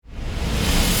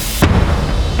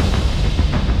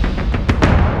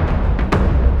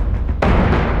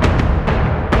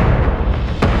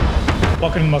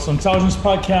Welcome to the Muscle Intelligence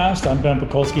Podcast. I'm Ben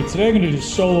Pekulski. Today I'm going to do a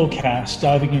Solocast,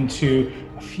 diving into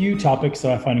a few topics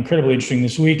that I find incredibly interesting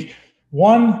this week.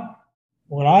 One,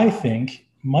 what I think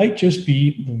might just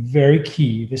be the very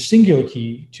key, the singular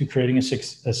key to creating a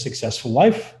successful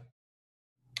life.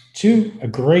 Two, a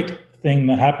great thing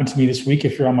that happened to me this week.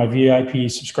 If you're on my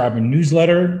VIP subscriber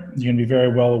newsletter, you're going to be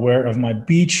very well aware of my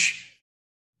beach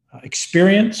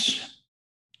experience.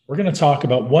 We're going to talk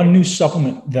about one new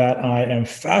supplement that I am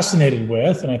fascinated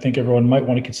with, and I think everyone might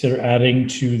want to consider adding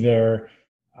to their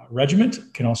regimen.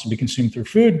 It can also be consumed through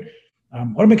food.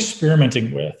 What I'm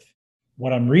experimenting with,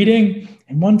 what I'm reading,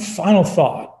 and one final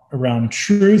thought around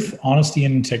truth, honesty,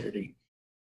 and integrity.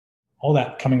 All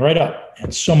that coming right up,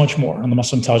 and so much more on the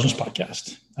Muscle Intelligence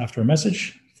Podcast after a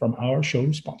message from our show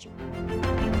sponsor.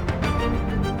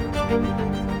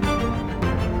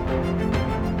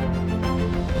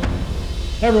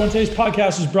 Hey everyone, today's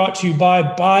podcast is brought to you by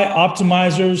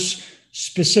Optimizers,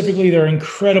 specifically their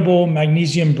incredible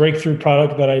magnesium breakthrough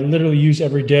product that I literally use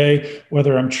every day,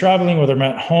 whether I'm traveling, whether I'm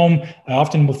at home. I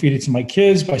often will feed it to my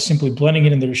kids by simply blending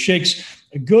it in their shakes.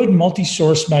 A good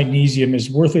multi-source magnesium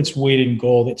is worth its weight in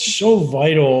gold. It's so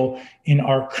vital in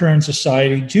our current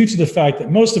society due to the fact that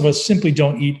most of us simply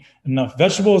don't eat enough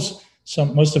vegetables.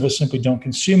 Most of us simply don't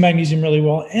consume magnesium really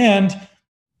well, and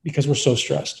because we're so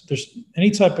stressed. There's any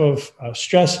type of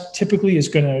stress typically is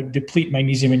going to deplete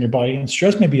magnesium in your body. And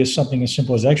stress may be something as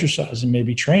simple as exercise. It may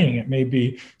be training. It may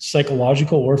be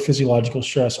psychological or physiological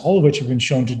stress, all of which have been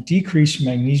shown to decrease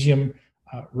magnesium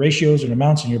ratios and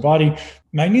amounts in your body.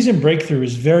 Magnesium breakthrough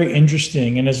is very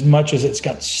interesting in as much as it's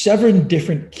got 7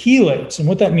 different chelates. And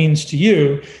what that means to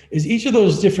you is each of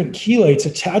those different chelates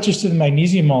attaches to the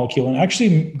magnesium molecule and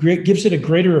actually gives it a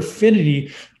greater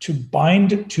affinity to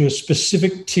bind to a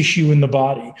specific tissue in the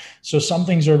body. So some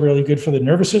things are really good for the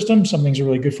nervous system, some things are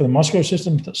really good for the muscular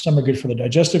system, some are good for the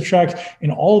digestive tract,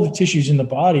 and all of the tissues in the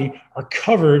body are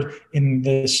covered in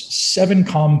this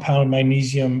 7-compound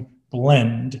magnesium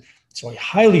blend. So I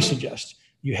highly suggest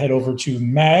you head over to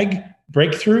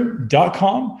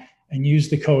magbreakthrough.com and use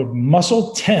the code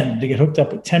MUSCLE10 to get hooked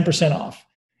up with 10% off.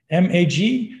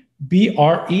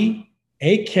 MAGBREAKTHROUGH,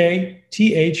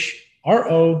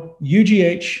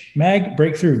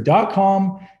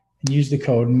 magbreakthrough.com, and use the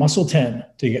code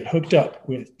MUSCLE10 to get hooked up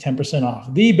with 10%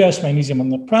 off. The best magnesium on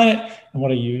the planet and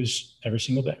what I use every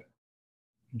single day.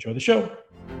 Enjoy the show.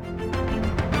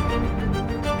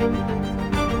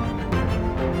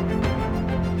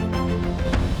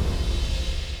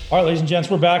 All right, ladies and gents,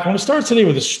 we're back. I want to start today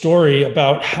with a story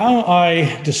about how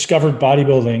I discovered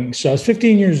bodybuilding. So I was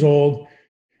 15 years old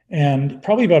and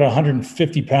probably about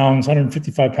 150 pounds,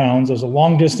 155 pounds. I was a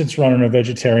long distance runner and a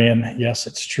vegetarian. Yes,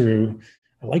 it's true.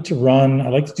 I like to run. I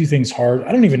like to do things hard.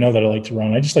 I don't even know that I like to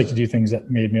run. I just like to do things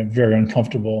that made me very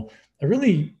uncomfortable. I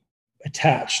really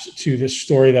attached to this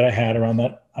story that I had around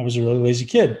that I was a really lazy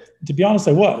kid. To be honest,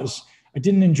 I was. I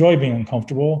didn't enjoy being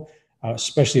uncomfortable.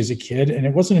 Especially as a kid. And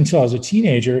it wasn't until I was a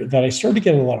teenager that I started to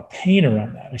get a lot of pain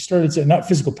around that. I started to, not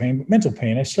physical pain, but mental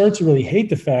pain. I started to really hate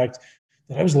the fact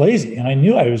that I was lazy, and I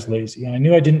knew I was lazy, and I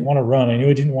knew I didn't want to run. I knew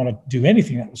I didn't want to do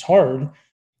anything that was hard.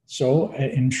 So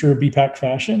in true BPAC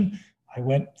fashion, I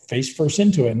went face first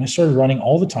into it, and I started running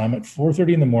all the time at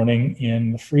 4:30 in the morning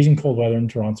in the freezing cold weather in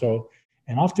Toronto,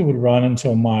 and often would run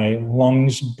until my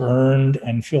lungs burned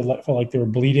and felt like they were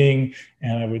bleeding,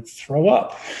 and I would throw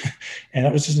up. And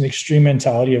that was just an extreme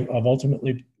mentality of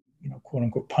ultimately, quote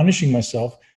unquote, punishing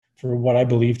myself for what I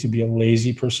believe to be a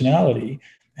lazy personality.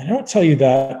 And I don't tell you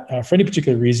that for any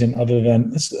particular reason other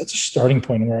than that's a starting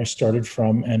point where I started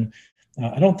from. And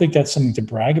I don't think that's something to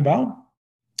brag about,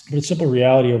 but it's a simple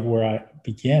reality of where I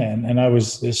began. And I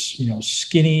was this,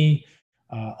 skinny,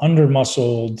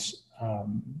 under-muscled,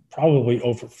 probably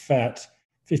over-fat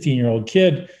 15-year-old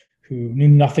kid who knew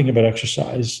nothing about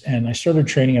exercise. And I started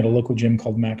training at a local gym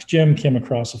called Max Gym, came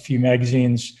across a few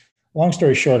magazines. Long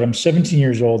story short, I'm 17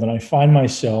 years old and I find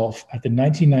myself at the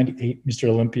 1998 Mr.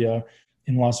 Olympia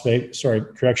in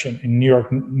in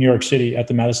New York City at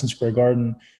the Madison Square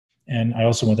Garden. And I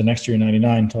also went the next year in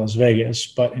 99 to Las Vegas.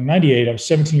 But in 98, I was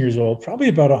 17 years old, probably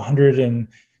about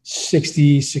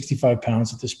 65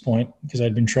 pounds at this point, because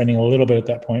I'd been training a little bit at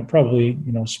that point, probably,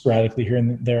 sporadically here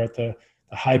and there at the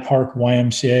High Park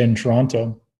YMCA in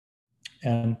Toronto.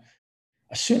 And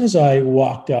as soon as I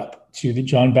walked up to the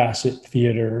John Bassett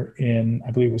Theater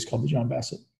I believe it was called the John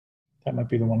Bassett. That might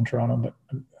be the one in Toronto, but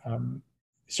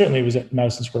certainly it was at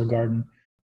Madison Square Garden.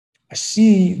 I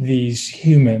see these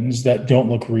humans that don't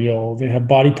look real. They have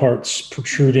body parts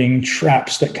protruding,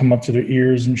 traps that come up to their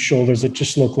ears and shoulders that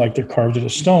just look like they're carved out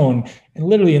of stone. And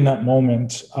literally in that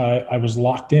moment, I was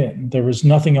locked in. There was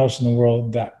nothing else in the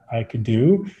world that I could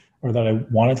do. or that I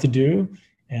wanted to do.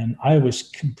 And I was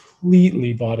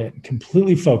completely bought in,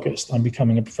 completely focused on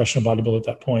becoming a professional bodybuilder at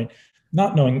that point,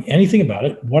 not knowing anything about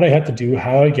it, what I had to do,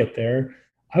 how I'd get there.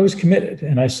 I was committed.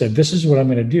 And I said, this is what I'm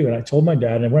going to do. And I told my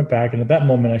dad, and I went back. And at that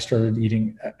moment, I started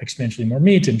eating exponentially more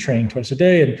meat and training twice a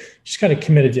day and just kind of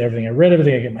committed to everything. I read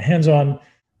everything I get my hands on.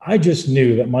 I just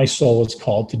knew that my soul was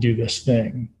called to do this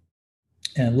thing.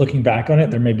 And looking back on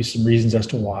it, there may be some reasons as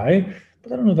to why,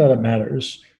 but I don't know that it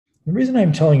matters. The reason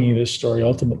I'm telling you this story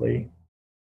ultimately,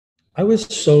 I was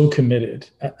so committed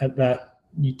at that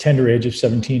tender age of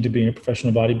 17 to being a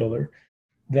professional bodybuilder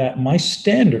that my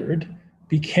standard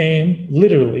became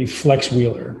literally Flex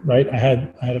Wheeler, right? I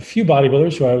had a few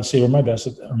bodybuilders who I would say were my best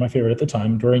or my favorite at the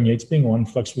time, Dorian Yates being one,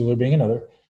 Flex Wheeler being another.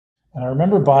 And I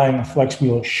remember buying a Flex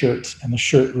Wheeler shirt, and the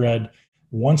shirt read,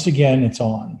 "Once again, it's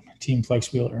on, Team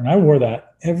Flex Wheeler." And I wore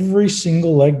that every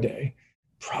single leg day,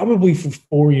 probably for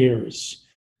 4 years.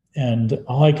 And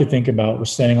all I could think about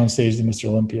was standing on stage to Mr.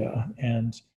 Olympia.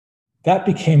 And that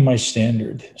became my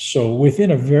standard. So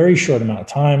within a very short amount of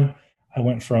time, I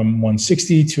went from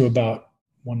 160 to about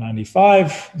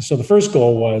 195. So the first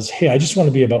goal was, hey, I just want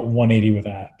to be about 180 with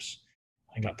abs.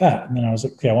 I got that. And then I was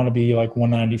like, okay, I want to be like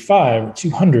 195 or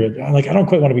 200. I'm like, I don't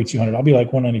quite want to be 200. I'll be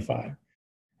like 195.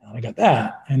 And I got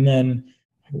that. And then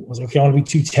I was like, okay, I want to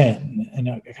be 210. And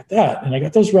I got that. And I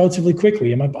got those relatively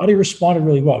quickly. And my body responded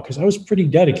really well because I was pretty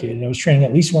dedicated. I was training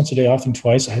at least once a day, often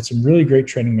twice. I had some really great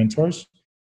training mentors.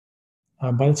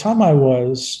 By the time I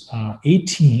was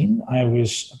 18, I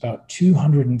was about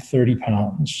 230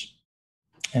 pounds.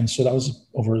 And so that was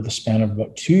over the span of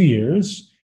about 2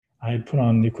 years. I had put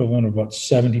on the equivalent of about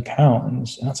 70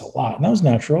 pounds, and that's a lot. And that was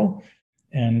natural.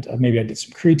 And maybe I did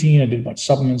some creatine, I did a bunch of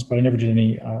supplements, but I never did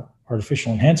any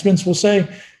artificial enhancements, we'll say.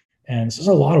 And so there's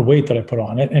a lot of weight that I put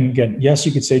on it. And again, yes,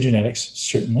 you could say genetics,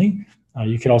 certainly.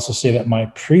 You could also say that my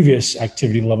previous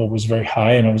activity level was very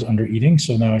high and I was under eating.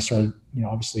 So now I started,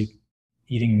 obviously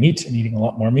eating meat and eating a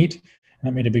lot more meat. And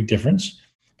that made a big difference.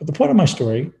 But the point of my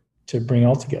story, to bring it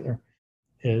all together,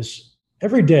 is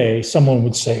every day someone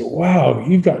would say, wow,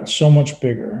 you've gotten so much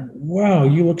bigger. Wow,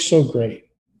 you look so great.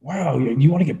 Wow, you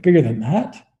want to get bigger than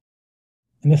that?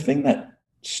 And the thing that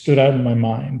stood out in my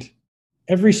mind,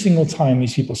 every single time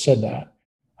these people said that,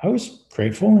 I was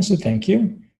grateful and I said, thank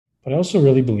you. But I also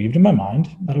really believed in my mind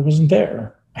that it wasn't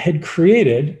there. I had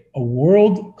created a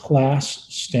world-class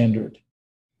standard.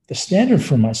 The standard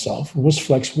for myself was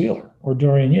Flex Wheeler or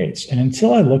Dorian Yates. And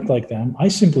until I looked like them, I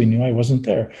simply knew I wasn't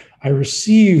there. I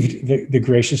received the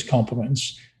gracious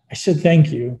compliments. I said,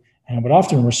 thank you. And I would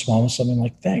often respond with something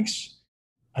like, thanks.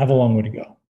 I have a long way to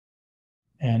go.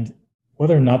 And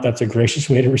whether or not that's a gracious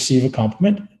way to receive a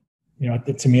compliment,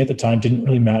 to me at the time didn't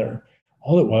really matter.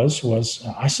 All it was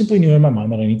I simply knew in my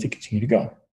mind that I need to continue to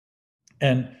go.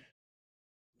 And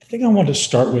the thing I want to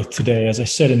start with today, as I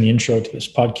said in the intro to this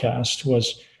podcast,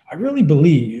 was I really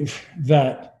believe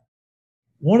that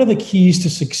one of the keys to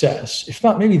success, if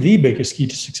not maybe the biggest key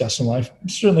to success in life,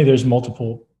 certainly there's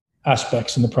multiple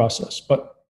aspects in the process,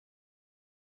 but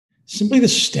simply the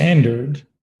standard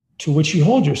to which you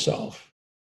hold yourself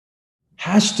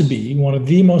has to be one of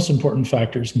the most important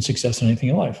factors in success in anything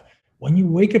in life. When you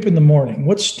wake up in the morning,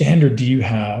 what standard do you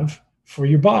have for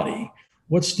your body?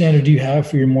 What standard do you have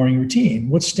for your morning routine?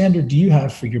 What standard do you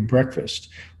have for your breakfast?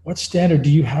 What standard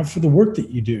do you have for the work that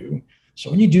you do?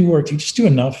 So when you do work, do you just do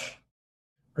enough?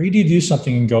 Or do you do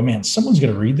something and go, man, someone's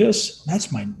going to read this?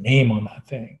 That's my name on that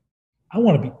thing. I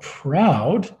want to be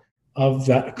proud of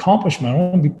that accomplishment. I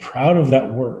want to be proud of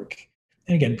that work.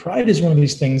 And again, pride is one of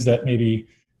these things that maybe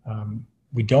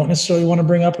we don't necessarily want to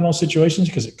bring up in all situations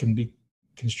because it can be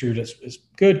construed as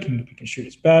good, can be construed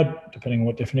as bad, depending on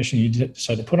what definition you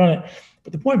decide to put on it.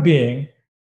 But the point being,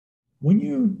 when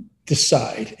you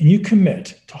decide and you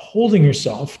commit to holding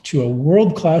yourself to a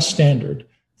world-class standard,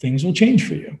 things will change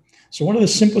for you. So one of the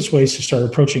simplest ways to start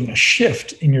approaching a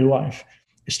shift in your life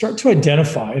is start to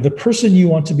identify the person you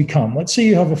want to become. Let's say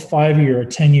you have a 5-year, a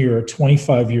 10-year, a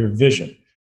 25-year vision.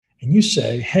 And you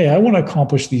say, hey, I want to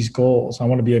accomplish these goals. I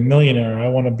want to be a millionaire. I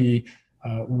want to be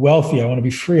wealthy. I want to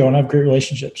be free. I want to have great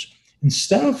relationships.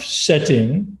 Instead of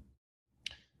setting,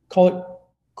 call it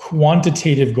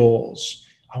quantitative goals.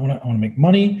 I want to make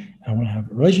money. I want to have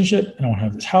a relationship. And I want to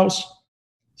have this house.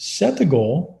 Set the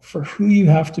goal for who you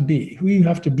have to be, who you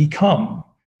have to become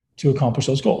to accomplish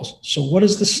those goals. So what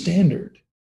is the standard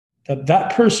that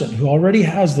that person who already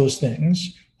has those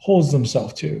things holds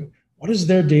themselves to? What is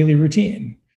their daily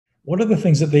routine? What are the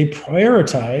things that they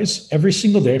prioritize every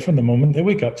single day from the moment they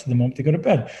wake up to the moment they go to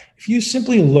bed? If you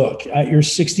simply look at your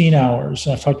 16 hours,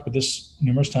 and I've talked about this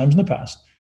numerous times in the past,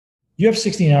 you have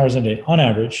 16 hours a day on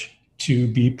average to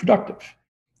be productive.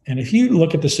 And if you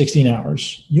look at the 16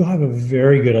 hours, you'll have a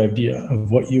very good idea of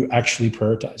what you actually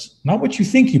prioritize. Not what you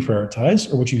think you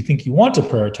prioritize or what you think you want to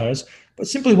prioritize, but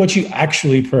simply what you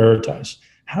actually prioritize.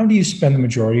 How do you spend the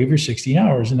majority of your 16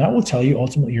 hours? And that will tell you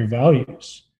ultimately your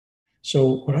values.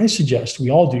 So, what I suggest we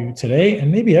all do today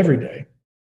and maybe every day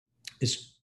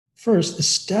is first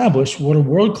establish what a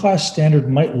world class standard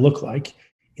might look like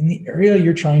in the area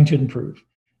you're trying to improve.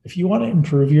 If you want to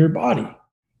improve your body,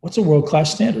 what's a world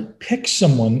class standard? Pick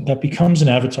someone that becomes an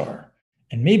avatar.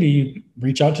 And maybe you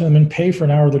reach out to them and pay for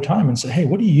an hour of their time and say, hey,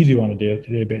 what do you do on a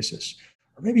day-to-day basis?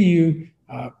 Or maybe you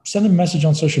send them a message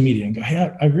on social media and go,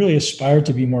 hey, I really aspire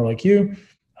to be more like you.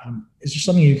 Is there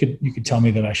something you could tell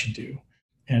me that I should do?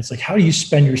 And it's like, how do you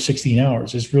spend your 16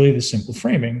 hours is really the simple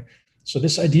framing. So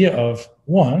this idea of,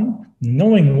 one,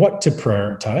 knowing what to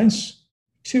prioritize,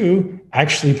 two,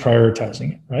 actually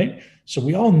prioritizing it, right? So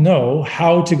we all know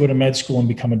how to go to med school and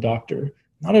become a doctor.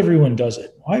 Not everyone does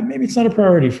it. Why? Maybe it's not a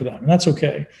priority for them, and that's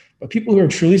okay. But people who are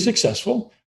truly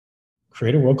successful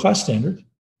create a world-class standard,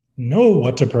 know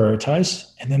what to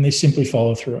prioritize, and then they simply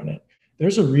follow through on it.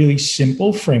 There's a really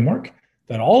simple framework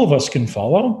that all of us can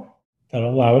follow that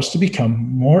allow us to become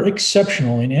more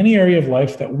exceptional in any area of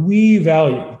life that we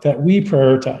value, that we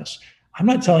prioritize. I'm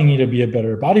not telling you to be a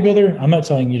better bodybuilder. I'm not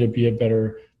telling you to be a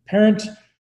better parent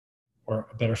or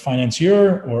a better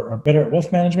financier or better at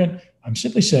wealth management. I'm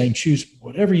simply saying choose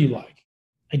whatever you like.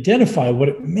 Identify what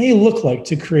it may look like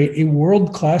to create a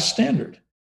world-class standard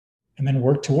and then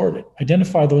work toward it.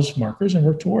 Identify those markers and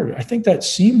work toward it. I think that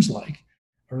seems like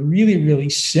a really, really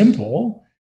simple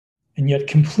and yet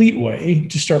complete way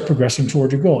to start progressing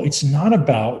toward your goal. It's not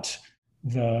about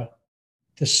the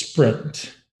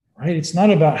sprint, right? It's not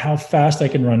about how fast I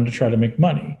can run to try to make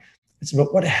money. It's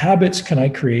about what habits can I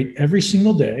create every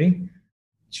single day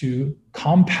to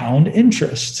compound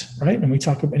interest, right? And we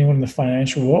talk about anyone in the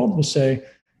financial world will say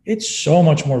it's so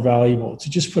much more valuable to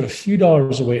just put a few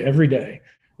dollars away every day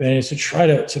than it is to try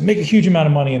to make a huge amount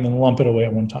of money and then lump it away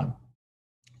at one time.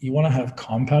 You want to have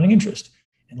compounding interest,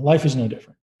 and life is no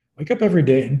different. Wake up every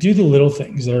day and do the little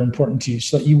things that are important to you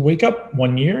so that you wake up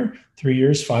 1 year, 3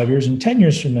 years, 5 years, and 10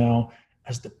 years from now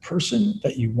as the person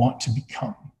that you want to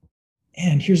become.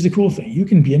 And here's the cool thing. You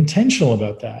can be intentional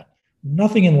about that.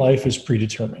 Nothing in life is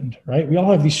predetermined, right? We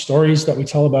all have these stories that we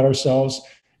tell about ourselves,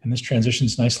 and this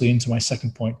transitions nicely into my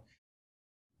second point.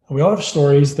 We all have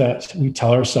stories that we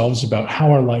tell ourselves about how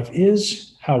our life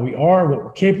is, how we are, what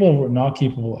we're capable of, what we're not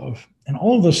capable of. And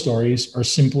all of those stories are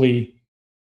simply,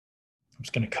 I'm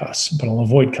just going to cuss, but I'll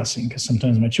avoid cussing because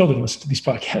sometimes my children listen to these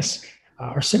podcasts,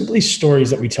 are simply stories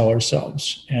that we tell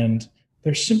ourselves. And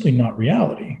they're simply not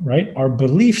reality, right? Our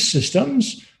belief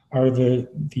systems are the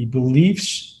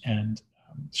beliefs and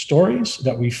stories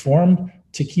that we formed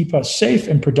to keep us safe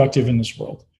and productive in this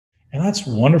world. And that's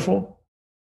wonderful.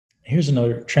 Here's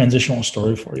another transitional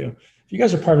story for you. If you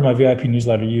guys are part of my VIP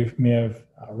newsletter, you may have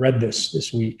read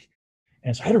this week.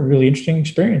 And so I had a really interesting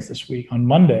experience this week. On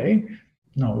Monday,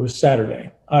 no, it was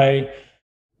Saturday.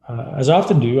 As I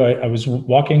often do, I was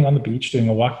walking on the beach doing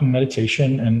a walking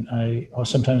meditation, and I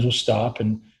sometimes will stop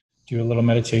and do a little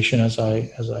meditation as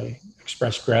I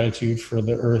express gratitude for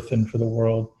the earth and for the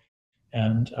world.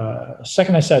 And the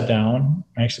second I sat down,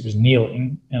 I actually was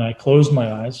kneeling, and I closed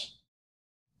my eyes,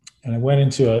 and I went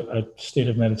into a state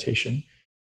of meditation.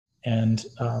 And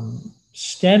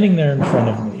standing there in front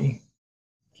of me,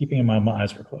 keeping in mind my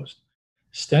eyes were closed,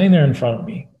 standing there in front of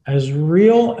me, as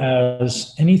real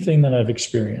as anything that I've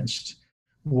experienced,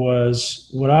 was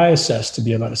what I assessed to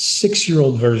be about a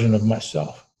 6-year-old version of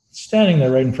myself, standing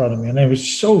there right in front of me. And it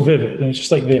was so vivid. And it's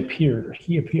just like they appeared, or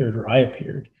he appeared, or I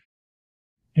appeared.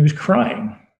 He was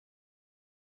crying.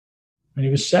 And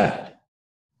he was sad.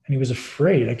 And he was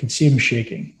afraid. I could see him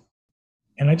shaking.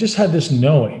 And I just had this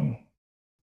knowing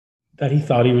that he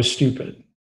thought he was stupid.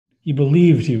 He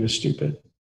believed he was stupid.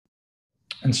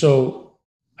 And so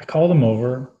I called him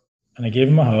over and I gave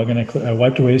him a hug, and I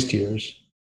wiped away his tears.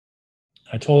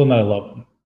 I told him that I love him.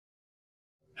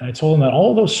 And I told him that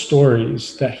all those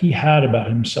stories that he had about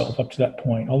himself up to that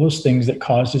point, all those things that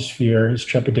caused his fear, his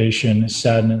trepidation, his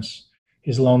sadness,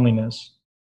 his loneliness,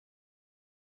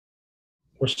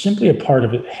 were simply a part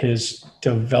of it, his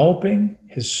developing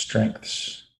his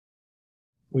strengths.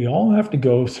 We all have to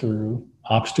go through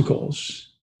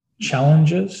obstacles,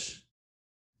 challenges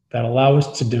that allow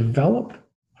us to develop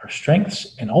our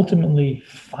strengths and ultimately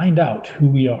find out who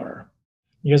we are.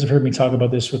 You guys have heard me talk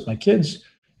about this with my kids.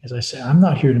 As I say, I'm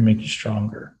not here to make you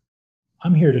stronger.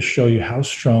 I'm here to show you how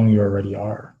strong you already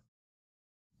are.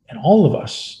 And all of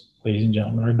us, ladies and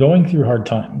gentlemen, are going through hard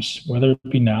times, whether it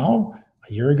be now,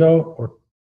 a year ago, or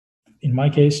in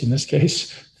my case, in this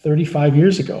case, 35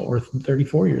 years ago or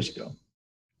 34 years ago.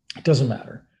 It doesn't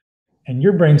matter. And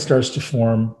your brain starts to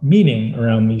form meaning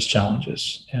around these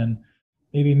challenges, and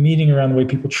maybe meaning around the way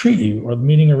people treat you, or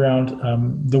meaning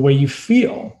around the way you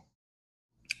feel.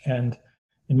 And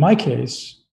in my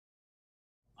case,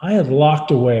 I had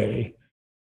locked away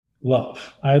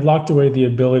love. I had locked away the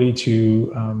ability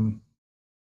to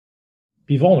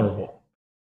be vulnerable.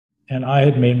 And I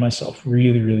had made myself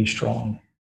really, really strong.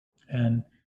 And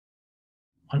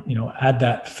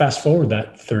fast forward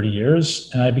that 30 years,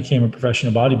 and I became a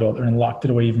professional bodybuilder and locked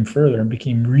it away even further and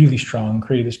became really strong,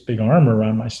 created this big armor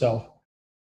around myself.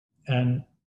 And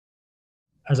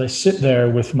as I sit there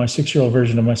with my 6-year-old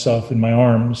version of myself in my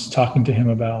arms, talking to him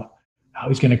about how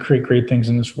he's going to create great things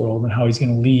in this world and how he's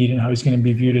going to lead and how he's going to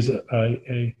be viewed as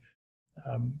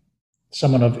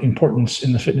someone of importance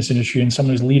in the fitness industry and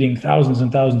someone who's leading thousands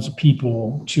and thousands of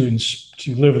people to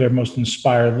live their most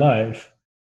inspired life,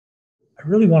 I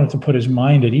really wanted to put his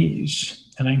mind at ease.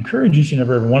 And I encourage each and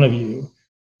every one of you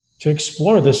to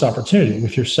explore this opportunity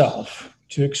with yourself,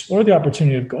 to explore the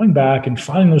opportunity of going back and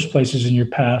finding those places in your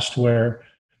past where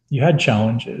you had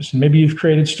challenges. And maybe you've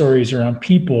created stories around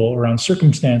people, around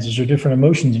circumstances, or different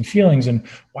emotions and feelings, and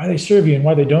why they serve you and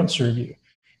why they don't serve you.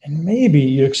 And maybe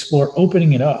you explore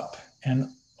opening it up and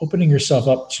opening yourself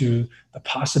up to the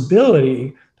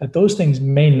possibility that those things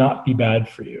may not be bad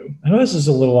for you. I know this is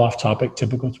a little off topic,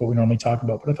 typical to what we normally talk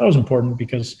about, but I thought it was important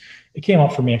because it came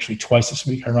up for me actually twice this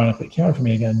week. Ironically, it came up for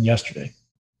me again yesterday.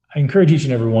 I encourage each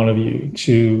and every one of you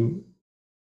to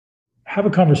have a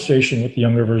conversation with the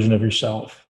younger version of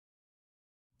yourself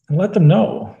and let them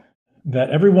know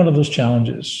that every one of those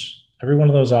challenges, every one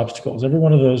of those obstacles, every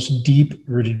one of those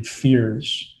deep-rooted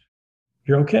fears,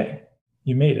 you're okay.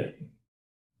 You made it.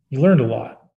 You learned a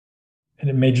lot, and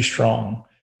it made you strong.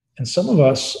 And some of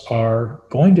us are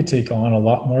going to take on a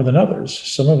lot more than others.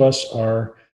 Some of us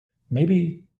are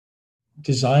maybe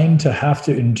designed to have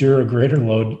to endure a greater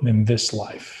load in this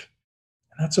life.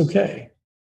 And that's okay.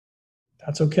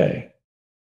 That's okay.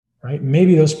 Right?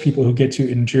 Maybe those people who get to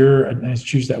endure, and I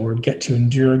choose that word, get to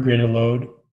endure a greater load,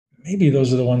 maybe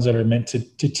those are the ones that are meant to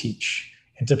teach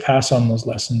and to pass on those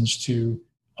lessons to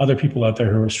other people out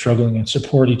there who are struggling and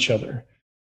support each other.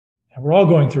 And we're all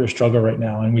going through a struggle right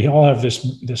now, and we all have this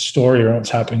story around what's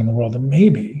happening in the world. And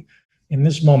maybe in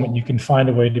this moment, you can find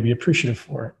a way to be appreciative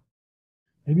for it.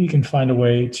 Maybe you can find a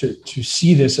way to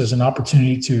see this as an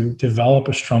opportunity to develop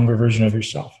a stronger version of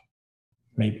yourself.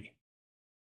 Maybe.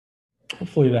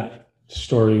 Hopefully that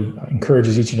story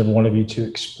encourages each and every one of you to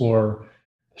explore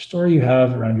the story you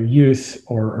have around your youth,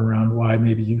 or around why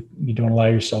maybe you don't allow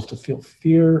yourself to feel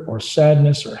fear or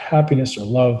sadness or happiness or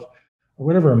love, or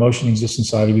whatever emotion exists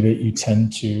inside of you that you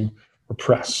tend to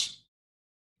repress.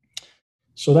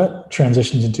 So that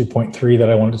transitions into point 3 that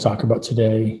I wanted to talk about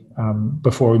today,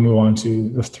 before we move on to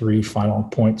the 3 final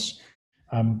points.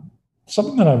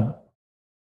 Something that I'm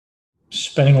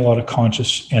spending a lot of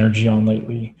conscious energy on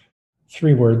lately.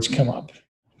 3 words come up: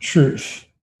 truth,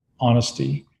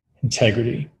 honesty,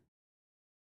 integrity.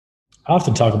 I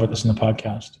often talk about this in the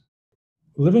podcast.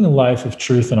 Living a life of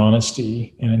truth and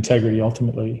honesty and integrity,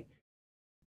 ultimately,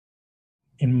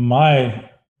 in my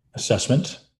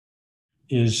assessment,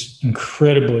 is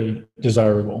incredibly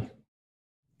desirable.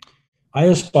 I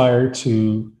aspire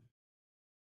to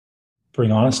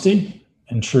bring honesty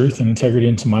and truth and integrity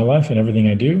into my life and everything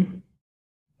I do,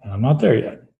 and I'm not there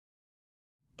yet.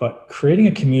 But creating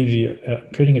a community,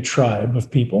 creating a tribe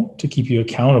of people to keep you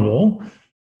accountable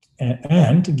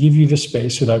and to give you the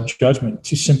space without judgment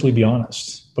to simply be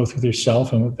honest, both with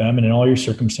yourself and with them and in all your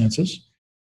circumstances,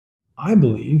 I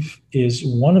believe is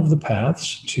one of the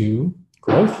paths to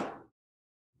growth,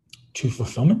 to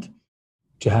fulfillment,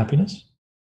 to happiness,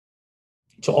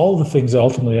 to all the things that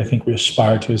ultimately I think we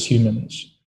aspire to as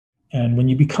humans. And when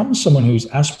you become someone who's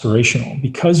aspirational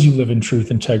because you live in truth,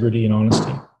 integrity, and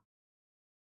honesty,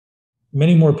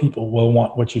 many more people will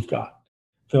want what you've got.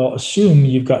 They'll assume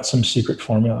you've got some secret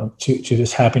formula to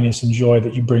this happiness and joy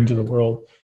that you bring to the world.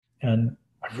 And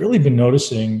I've really been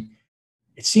noticing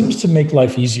it seems to make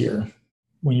life easier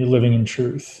when you're living in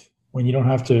truth, when you don't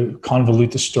have to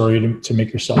convolute the story to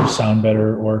make yourself sound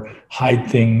better or hide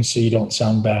things so you don't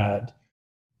sound bad.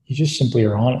 You just simply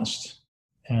are honest.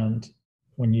 And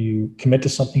when you commit to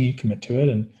something, you commit to it.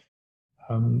 And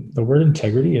the word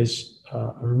integrity is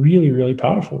a really, really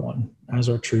powerful one, as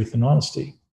are truth and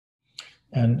honesty.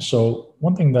 And so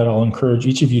one thing that I'll encourage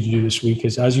each of you to do this week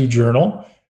is, as you journal,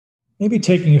 maybe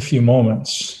taking a few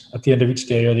moments at the end of each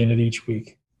day or the end of each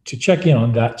week to check in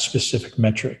on that specific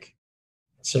metric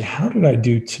and say, how did I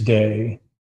do today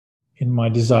in my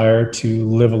desire to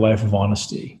live a life of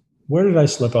honesty? Where did I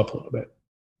slip up a little bit?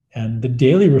 And the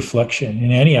daily reflection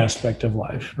in any aspect of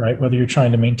life, right? Whether you're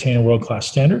trying to maintain a world-class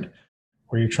standard,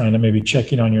 or you're trying to maybe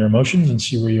check in on your emotions and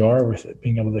see where you are with it,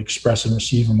 being able to express and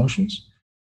receive emotions.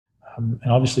 And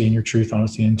obviously in your truth,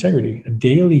 honesty, and integrity, a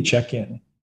daily check-in.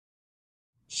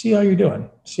 See how you're doing.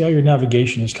 See how your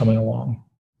navigation is coming along.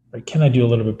 Right? Can I do a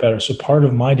little bit better? So part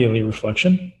of my daily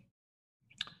reflection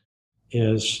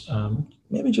is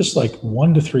maybe just like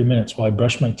 1 to 3 minutes while I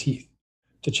brush my teeth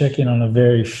to check in on a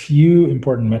very few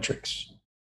important metrics.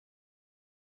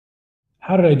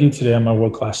 How did I do today on my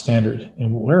world-class standard?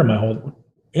 And where am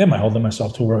I holding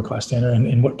myself to a world-class standard, and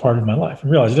in what part of my life?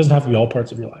 And realize it doesn't have to be all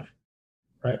parts of your life,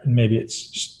 right? And maybe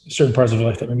it's certain parts of your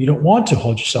life that maybe you don't want to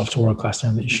hold yourself to a world-class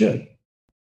standard that you should. And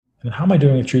then how am I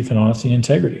doing with truth and honesty and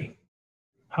integrity?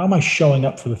 How am I showing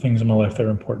up for the things in my life that are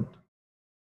important?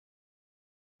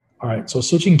 All right, so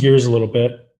switching gears a little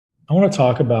bit, I want to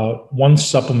talk about one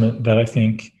supplement that I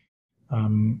think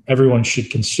everyone should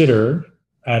consider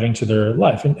adding to their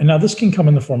life. And now this can come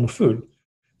in the form of food.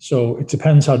 So it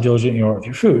depends how diligent you are with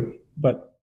your food.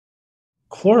 But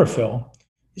chlorophyll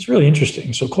is really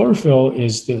interesting. So chlorophyll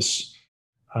is this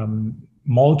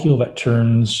molecule that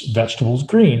turns vegetables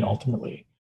green ultimately.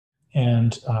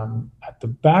 And at the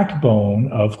backbone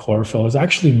of chlorophyll is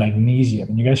actually magnesium.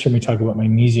 And you guys hear me talk about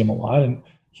magnesium a lot. And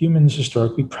humans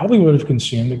historically probably would have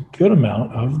consumed a good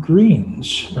amount of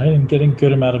greens, right? And getting a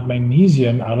good amount of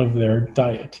magnesium out of their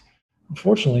diet.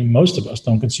 Unfortunately, most of us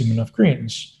don't consume enough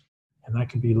greens. And that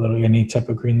can be literally any type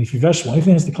of green leafy vegetable.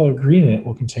 Anything that has the color green in it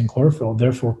will contain chlorophyll,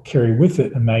 therefore carry with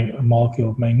it a molecule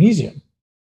of magnesium.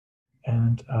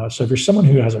 And so if you're someone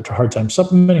who has a hard time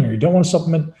supplementing, or you don't want to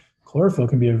supplement, chlorophyll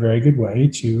can be a very good way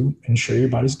to ensure your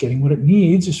body's getting what it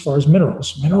needs as far as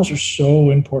minerals. Minerals are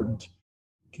so important.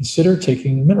 Consider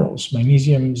taking minerals,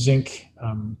 magnesium, zinc,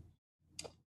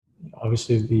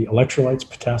 obviously the electrolytes,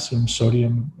 potassium,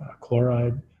 sodium,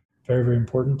 chloride, very, very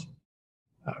important,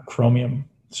 chromium.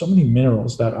 So many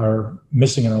minerals that are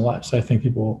missing in our lives I think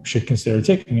people should consider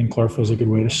taking, and chlorophyll is a good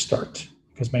way to start,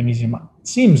 because magnesium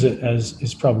seems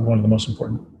is probably one of the most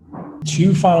important.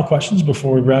 2 final questions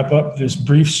before we wrap up this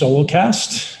brief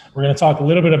Solocast. We're going to talk a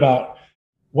little bit about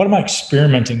what am I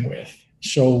experimenting with.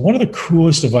 So one of the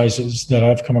coolest devices that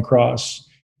I've come across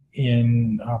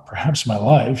in perhaps my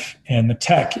life, and the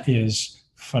tech is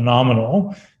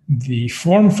phenomenal. The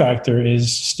form factor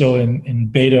is still in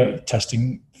beta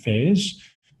testing phase.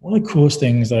 One of the coolest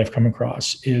things that I've come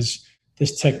across is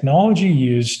this technology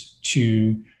used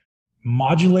to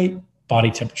modulate body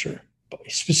temperature,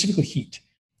 specifically heat.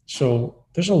 So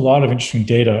there's a lot of interesting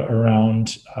data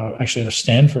around, actually at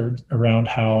Stanford, around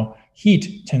how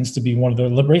heat tends to be one of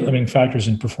the rate limiting factors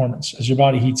in performance. As your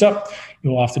body heats up,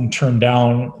 you'll often turn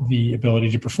down the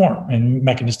ability to perform. And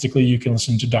mechanistically, you can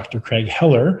listen to Dr. Craig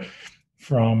Heller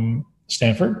from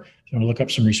Stanford. If you want to look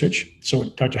up some research. So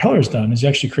what Dr. Heller has done is he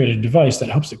actually created a device that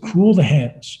helps to cool the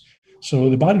hands. So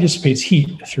the body dissipates heat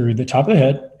through the top of the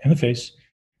head and the face,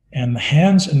 and the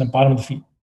hands and the bottom of the feet.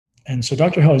 And so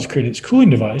Dr. Heller has created this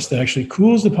cooling device that actually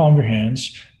cools the palm of your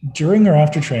hands during or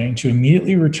after training to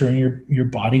immediately return your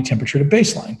body temperature to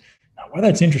baseline. Now, why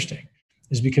that's interesting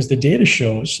is because the data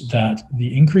shows that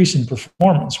the increase in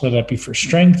performance, whether that be for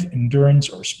strength, endurance,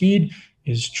 or speed,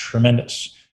 is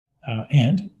tremendous.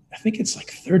 And I think it's like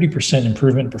 30%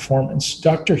 improvement in performance.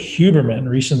 Dr. Huberman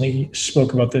recently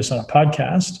spoke about this on a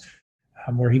podcast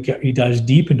where he dives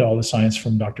deep into all the science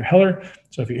from Dr. Heller.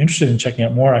 So if you're interested in checking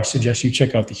out more, I suggest you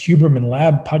check out the Huberman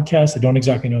Lab podcast. I don't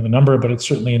exactly know the number, but it's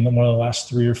certainly in one of the last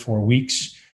 3 or 4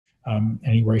 weeks,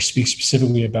 where he speaks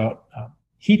specifically about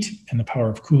heat and the power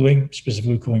of cooling,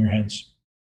 specifically cooling your hands.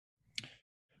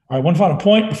 All right, one final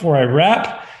point before I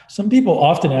wrap. Some people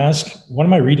often ask, what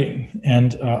am I reading?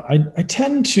 And I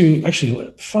tend to,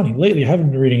 actually, funny, lately I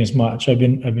haven't been reading as much. I've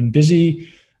been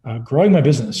busy growing my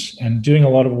business and doing a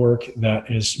lot of work that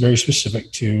is very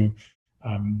specific to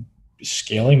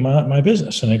scaling my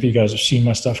business. And if you guys have seen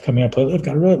my stuff coming up lately, I've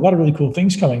got a lot of really cool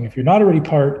things coming. If you're not already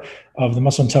part of the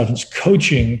Muscle Intelligence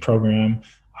Coaching Program,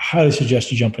 I highly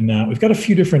suggest you jump in that. We've got a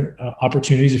few different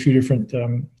opportunities, a few different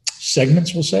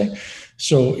segments, we'll say.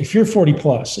 So if you're 40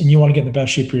 plus and you want to get in the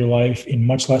best shape of your life in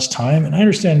much less time, and I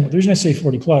understand the reason I say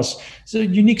 40 plus, it's a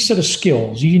unique set of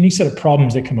skills, a unique set of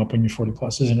problems that come up when you're 40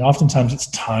 plus, isn't it? Oftentimes it's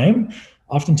time,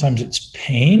 oftentimes it's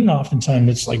pain, oftentimes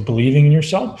it's like believing in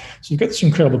yourself. So you've got this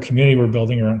incredible community we're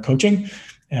building around coaching,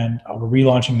 and we're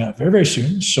relaunching that very, very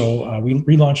soon. So we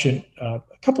relaunch it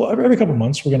every couple of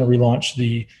months. We're going to relaunch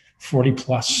the 40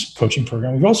 plus coaching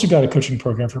program. We've also got a coaching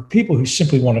program for people who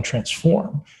simply want to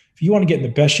transform. If you want to get in the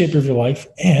best shape of your life,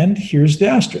 and here's the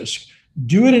asterisk,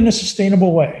 do it in a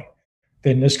sustainable way.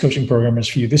 then this coaching program is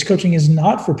for you. This coaching is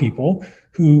not for people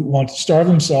who want to starve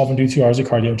themselves and do 2 hours of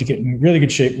cardio to get in really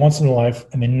good shape once in a life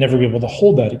and then never be able to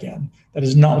hold that again. That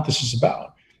is not what this is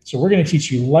about. So we're going to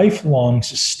teach you lifelong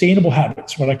sustainable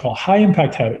habits, what I call high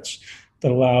impact habits,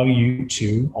 that allow you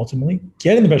to ultimately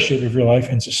get in the best shape of your life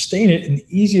and sustain it in the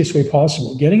easiest way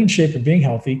possible. Getting in shape and being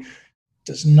healthy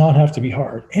does not have to be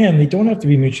hard, and they don't have to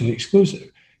be mutually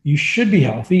exclusive. You should be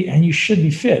healthy and you should be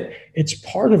fit. It's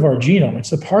part of our genome.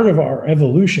 It's a part of our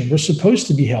evolution. We're supposed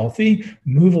to be healthy,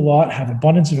 move a lot, have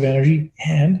abundance of energy,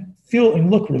 and feel and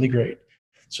look really great.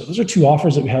 So those are 2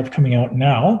 offers that we have coming out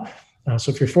now. So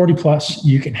if you're 40 plus,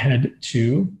 you can head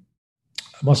to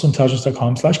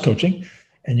muscleintelligence.com/coaching,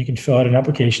 and you can fill out an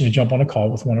application to jump on a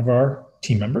call with one of our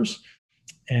team members.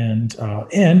 And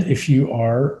if you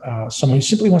are someone who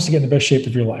simply wants to get in the best shape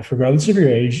of your life, regardless of your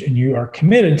age, and you are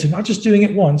committed to not just doing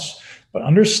it once, but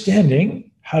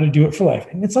understanding how to do it for life.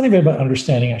 And it's not even about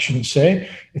understanding, I shouldn't say.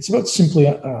 It's about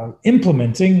simply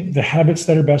implementing the habits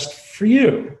that are best for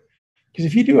you. Because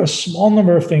if you do a small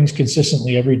number of things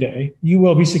consistently every day, you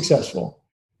will be successful,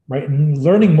 right? And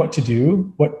learning what to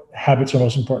do, what habits are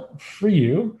most important for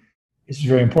you, is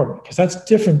very important, because that's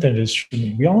different than it is for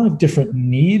me. We all have different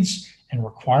needs and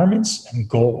requirements and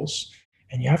goals.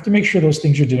 And you have to make sure those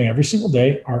things you're doing every single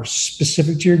day are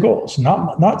specific to your goals,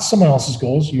 not someone else's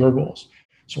goals, your goals.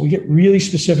 So we get really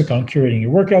specific on curating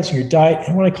your workouts and your diet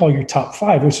and what I call your top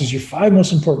 5, which is your 5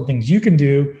 most important things you can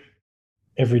do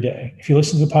every day. If you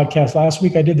listened to the podcast last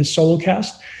week, I did the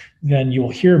Solocast, then you will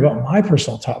hear about my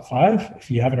personal top 5.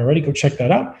 If you haven't already, go check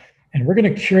that out. And we're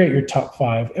going to curate your top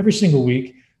 5 every single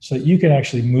week, so that you can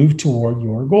actually move toward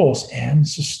your goals and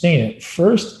sustain it.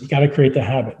 First, you got to create the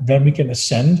habit. Then we can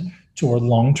ascend toward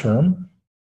long-term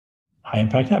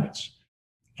high-impact habits.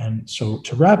 And so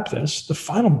to wrap this, the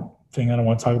final thing that I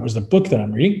want to talk about was the book that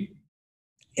I'm reading.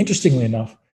 Interestingly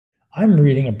enough, I'm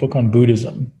reading a book on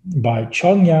Buddhism by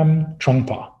Chogyam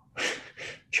Trungpa.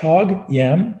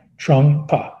 Chogyam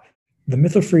Trungpa, The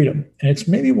Myth of Freedom. And it's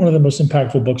maybe one of the most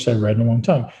impactful books I've read in a long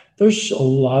time. There's a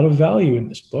lot of value in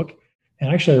this book. And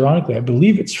actually, ironically, I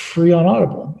believe it's free on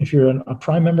Audible. If you're a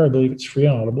Prime member, I believe it's free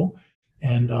on Audible.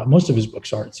 And most of his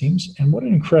books are, it seems. And what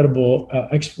an incredible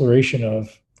exploration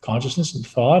of consciousness and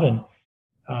thought. And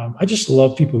I just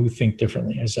love people who think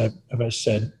differently, as I've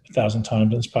said 1,000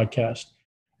 times in this podcast.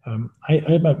 I'm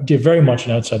very much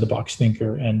an outside-the-box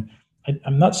thinker. And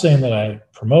I'm not saying that I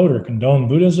promote or condone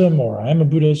Buddhism or I am a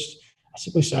Buddhist. I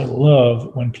simply say I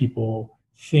love when people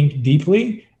think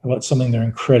deeply about something they're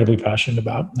incredibly passionate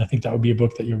about. And I think that would be a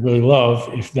book that you really love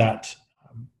if that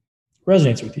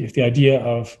resonates with you. If the idea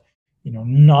of,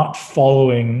 not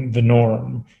following the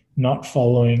norm, not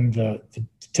following the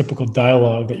typical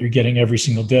dialogue that you're getting every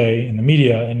single day in the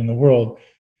media and in the world,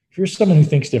 if you're someone who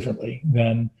thinks differently,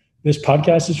 then this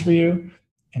podcast is for you,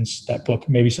 and that book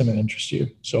may be something that interests you.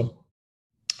 So,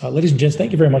 ladies and gents,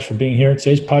 thank you very much for being here.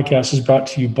 Today's podcast is brought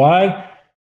to you by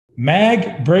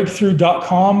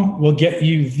magbreakthrough.com. Will get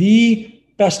you the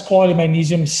best quality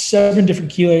magnesium, 7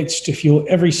 different chelates to fuel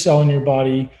every cell in your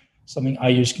body, something I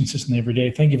use consistently every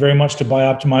day. Thank you very much to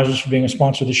Bioptimizers for being a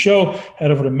sponsor of the show.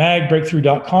 Head over to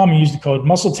magbreakthrough.com and use the code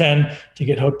MUSCLE10 to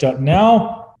get hooked up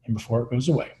now and before it goes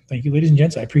away. Thank you, ladies and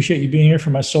gents. I appreciate you being here for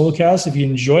my Solocast. If you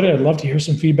enjoyed it, I'd love to hear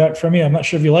some feedback from you. I'm not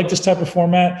sure if you like this type of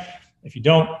format. If you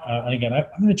don't, and again,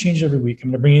 I'm going to change it every week. I'm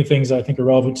going to bring you things that I think are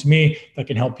relevant to me that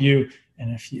can help you.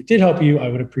 And if it did help you, I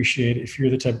would appreciate it if you're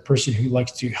the type of person who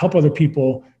likes to help other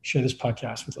people, share this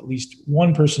podcast with at least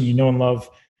one person you know and love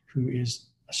who is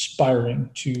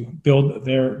aspiring to build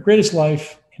their greatest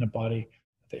life in a body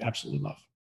that they absolutely love.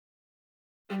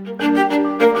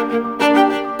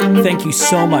 Thank you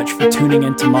so much for tuning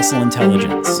into Muscle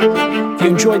Intelligence. If you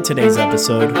enjoyed today's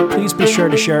episode, please be sure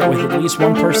to share it with at least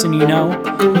one person you know.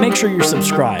 Make sure you're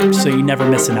subscribed so you never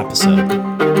miss an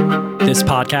episode. This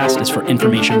podcast is for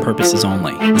information purposes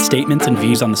only. The statements and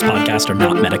views on this podcast are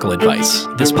not medical advice.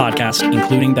 This podcast,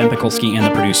 including Ben Pekulski and the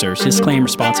producers, disclaim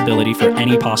responsibility for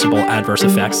any possible adverse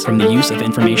effects from the use of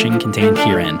information contained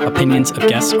herein. Opinions of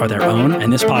guests are their own,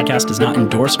 and this podcast does not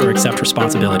endorse or accept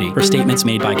responsibility for statements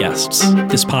made by guests.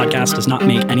 This podcast does not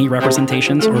make any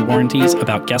representations or warranties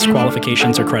about guest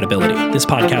qualifications or credibility. This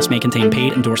podcast may contain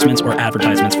paid endorsements or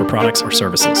advertisements for products or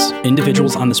services.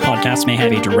 Individuals on this podcast may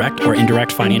have a direct or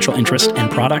indirect financial interest in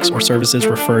products or services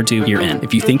referred to herein.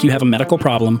 If you think you have a medical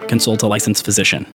problem, consult a licensed physician.